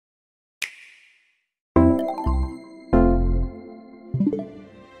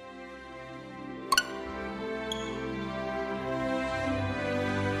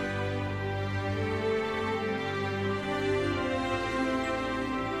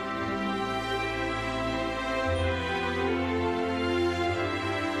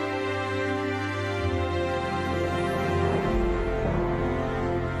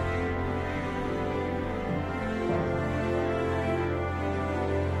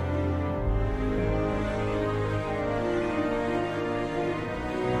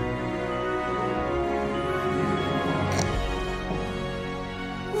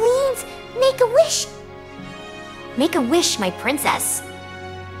a wish. Make a wish, my princess.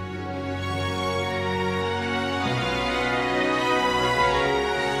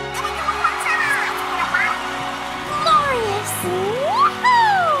 Glorious!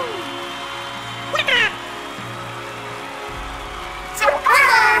 Woohoo!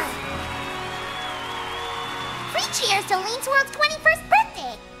 Free cheers to Leansworld's 21st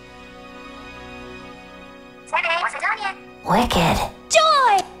birthday! Wicked.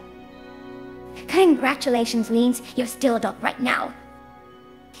 Joy! Congratulations, Leans. You're still adult right now.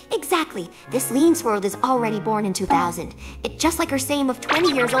 Exactly. This Leansworld is already born in 2000. It's just like her same of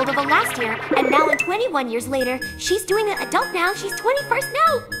 20 years old of the last year, and now in 21 years later, she's doing an adult now, she's 21st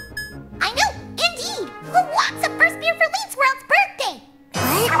now. I know, indeed. Who wants a first beer for Leansworld's birthday?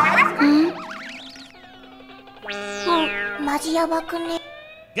 What?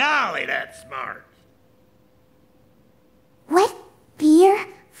 Golly, that's smart. What? Beer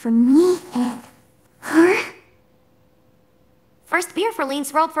for me and her? First beer for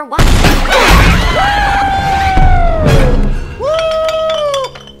Leansworld for what? Woo!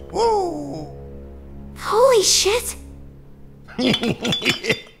 Woo! Holy shit!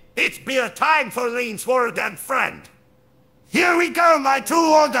 It's beer time for Leansworld and friend. Here we go, my two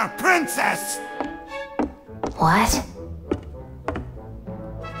older princess! What?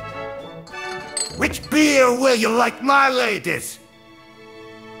 Which beer will you like, my ladies?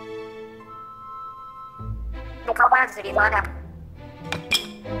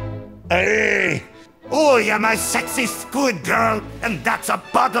 Hey! Oh, you're my sexy squid girl, and that's a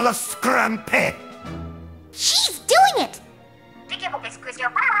bottle of scrumpy! She's doing it!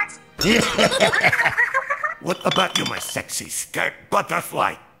 What about you, my sexy skirt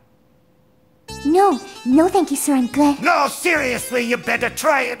butterfly? No, thank you, sir, I'm good. No, seriously, you better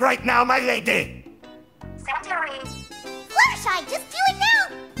try it right now, my lady! Fluttershy, just do it now!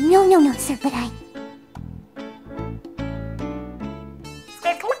 No, sir, but I...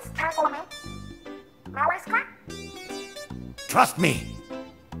 Trust me.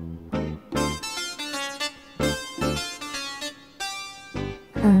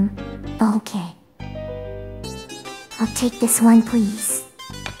 Okay. I'll take this one, please.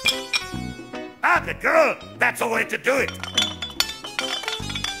 Ah, good girl! That's the way to do it!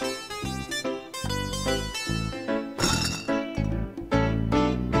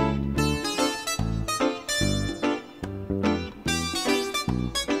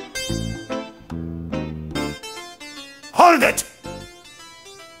 Hold it!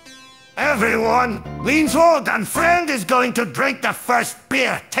 Everyone, Leansworld and friend is going to drink the first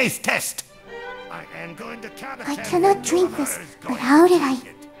beer taste test. I am going to count I cannot drink this, but how did I...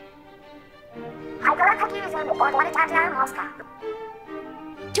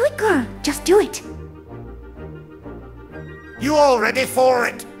 Do it, girl. Just do it. You all ready for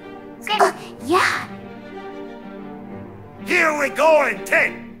it? Yeah. Here we go in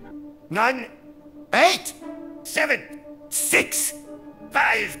 10, 9, 8, 7, 6,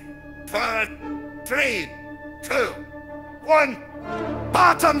 5, 4, 3, 2, 1.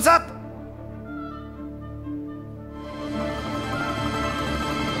 Bottoms up!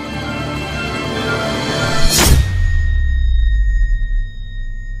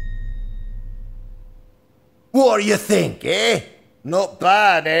 What do you think, eh? Not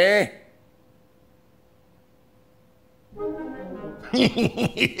bad, eh?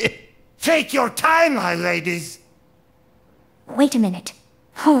 Take your time, my ladies. Wait a minute.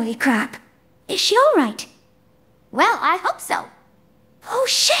 Holy crap. Is she alright? Well, I hope so. Oh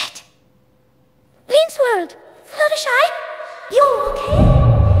shit! Leansworld! Fluttershy! You okay?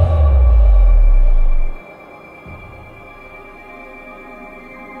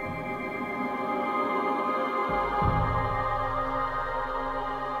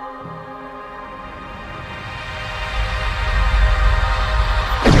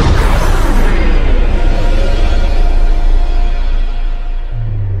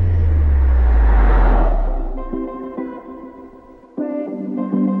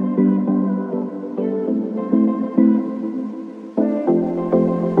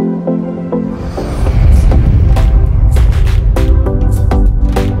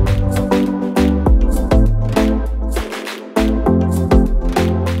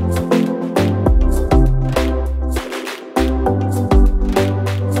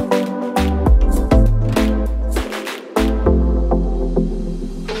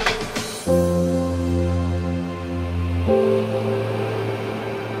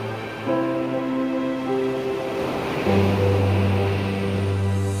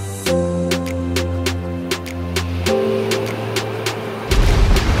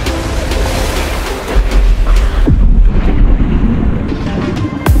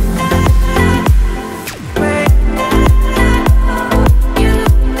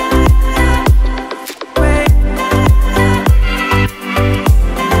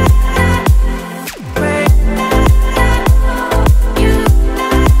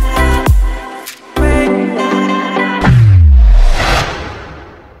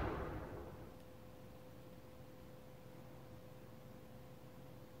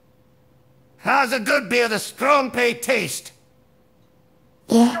 How's a good beer the strong pay taste?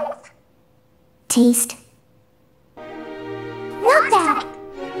 Yeah. Taste. Not bad.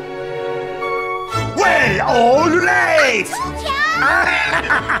 Well, all right!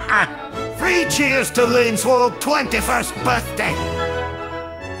 3 cheers to Leansworld's 21st birthday!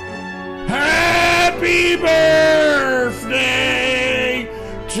 Happy birthday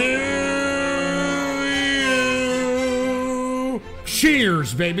to you!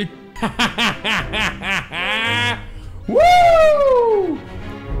 Cheers, baby! Woo!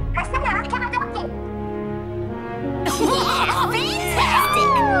 Fantastic!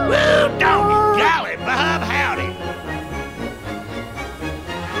 Woo, doggy, golly, Bob, howdy!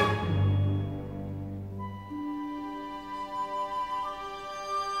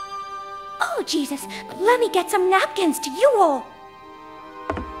 Oh, Jesus, let me get some napkins to you all.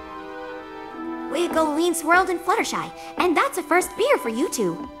 We go Leansworld and Fluttershy, and that's a first beer for you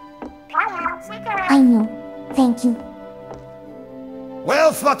two. I know. Thank you.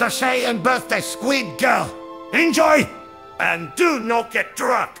 Well, Fluttershy and birthday squid girl, enjoy! And do not get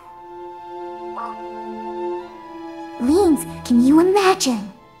drunk! Leans, can you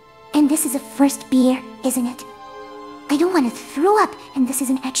imagine? And this is a first beer, isn't it? I don't want to throw up, and this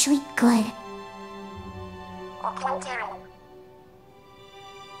isn't actually good.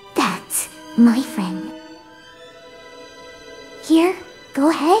 That's my friend. Here, go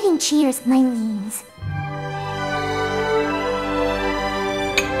ahead and cheers, my Leans.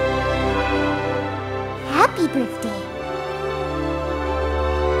 Happy birthday.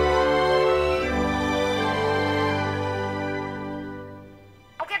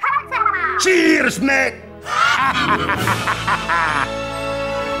 Cheers, mate!